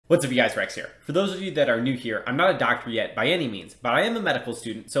What's up, you guys? Rex here. For those of you that are new here, I'm not a doctor yet by any means, but I am a medical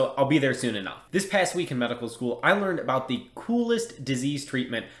student, so I'll be there soon enough. This past week in medical school, I learned about the coolest disease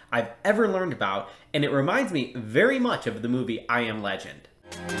treatment I've ever learned about, and it reminds me very much of the movie I Am Legend.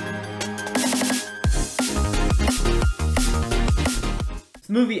 The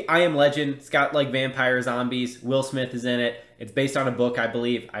movie I Am Legend, it's got like vampire zombies, Will Smith is in it, it's based on a book, I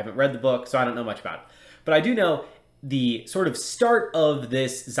believe. I haven't read the book, so I don't know much about it. But I do know the sort of start of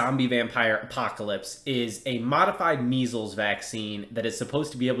this zombie vampire apocalypse is a modified measles vaccine that is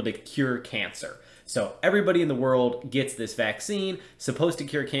supposed to be able to cure cancer. So everybody in the world gets this vaccine, supposed to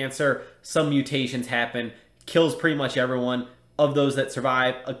cure cancer, some mutations happen, kills pretty much everyone. Of those that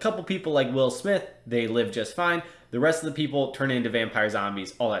survive, a couple people like Will Smith, they live just fine. The rest of the people turn into vampire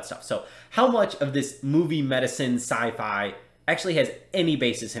zombies, all that stuff. So how much of this movie medicine sci-fi actually has any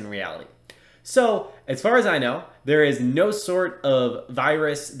basis in reality? So, as far as I know, there is no sort of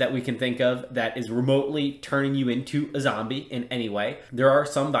virus that we can think of that is remotely turning you into a zombie in any way. There are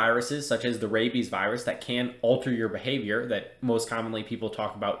some viruses, such as the rabies virus, that can alter your behavior, that most commonly people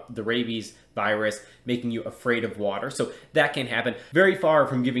talk about the rabies virus making you afraid of water. So that can happen. Very far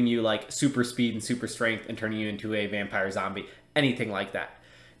from giving you like super speed and super strength and turning you into a vampire zombie, anything like that.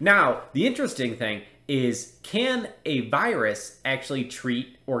 Now, the interesting thing is, can a virus actually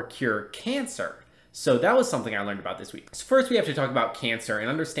treat or cure cancer? So that was something I learned about this week. So first we have to talk about cancer and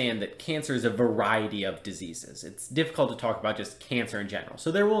understand that cancer is a variety of diseases. It's difficult to talk about just cancer in general. So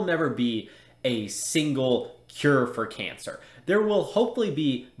there will never be a single cure for cancer. There will hopefully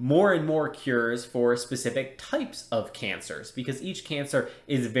be more and more cures for specific types of cancers because each cancer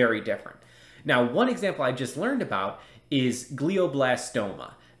is very different. Now, one example I just learned about is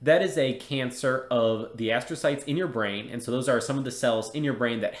glioblastoma. That is a cancer of the astrocytes in your brain, and so those are some of the cells in your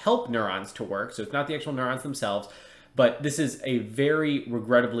brain that help neurons to work, so it's not the actual neurons themselves, but this is a very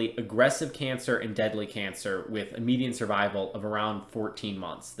regrettably aggressive cancer and deadly cancer with a median survival of around 14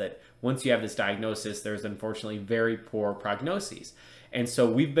 months, that once you have this diagnosis, there's unfortunately very poor prognoses. And so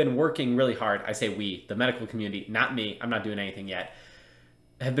we've been working really hard, I say we, the medical community, not me, I'm not doing anything yet,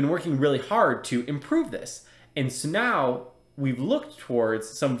 have been working really hard to improve this. And so now, we've looked towards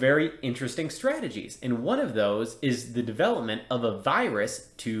some very interesting strategies, and one of those is the development of a virus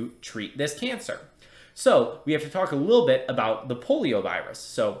to treat this cancer. So we have to talk a little bit about the polio virus.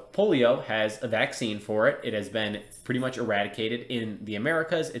 So polio has a vaccine for it. It has been pretty much eradicated in the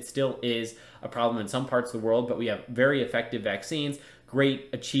Americas. It still is a problem in some parts of the world, but we have very effective vaccines, great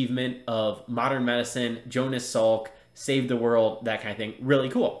achievement of modern medicine, Jonas Salk, save the world, that kind of thing. Really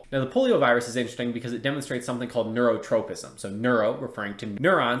cool. Now, the polio virus is interesting because it demonstrates something called neurotropism. So neuro referring to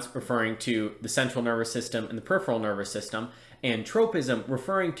neurons, referring to the central nervous system and the peripheral nervous system, and tropism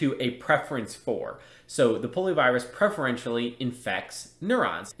referring to a preference for. So the polio virus preferentially infects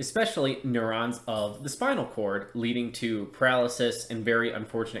neurons, especially neurons of the spinal cord, leading to paralysis and very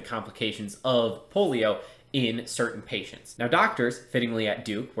unfortunate complications of polio in certain patients. Now, doctors, fittingly at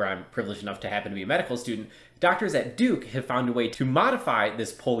Duke, where I'm privileged enough to happen to be a medical student, doctors at Duke have found a way to modify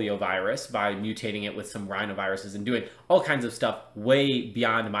this polio virus by mutating it with some rhinoviruses and doing all kinds of stuff way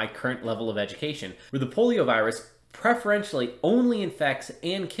beyond my current level of education, where the polio virus preferentially only infects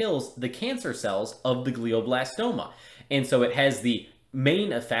and kills the cancer cells of the glioblastoma. And so it has the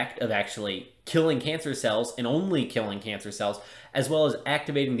main effect of actually killing cancer cells and only killing cancer cells, as well as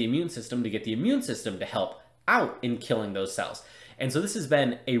activating the immune system to get the immune system to help out in killing those cells. And so this has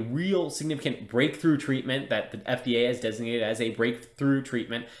been a real significant breakthrough treatment that the FDA has designated as a breakthrough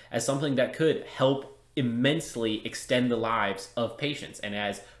treatment, as something that could help immensely extend the lives of patients, and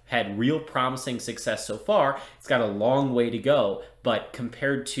has had real promising success so far. It's got a long way to go, but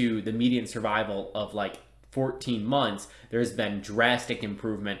compared to the median survival of like 14 months, there's been drastic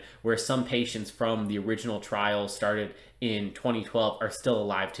improvement, where some patients from the original trial started in 2012 are still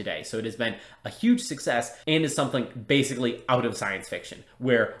alive today. So it has been a huge success and is something basically out of science fiction,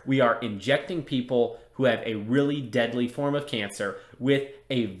 where we are injecting people who have a really deadly form of cancer with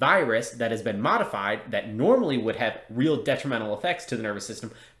a virus that has been modified that normally would have real detrimental effects to the nervous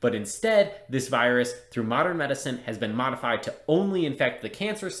system, but instead this virus through modern medicine has been modified to only infect the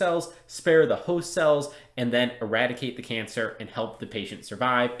cancer cells, spare the host cells, and then eradicate the cancer and help the patient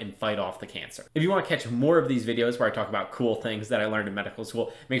survive and fight off the cancer. If you want to catch more of these videos where I talk about cool things that I learned in medical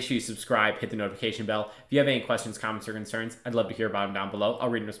school, make sure you subscribe, hit the notification bell. If you have any questions, comments, or concerns, I'd love to hear about them down below. I'll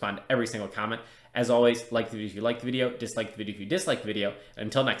read and respond to every single comment. As always, like the video if you like the video, dislike the video if you dislike the video.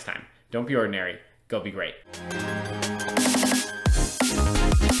 Until next time, don't be ordinary, go be great.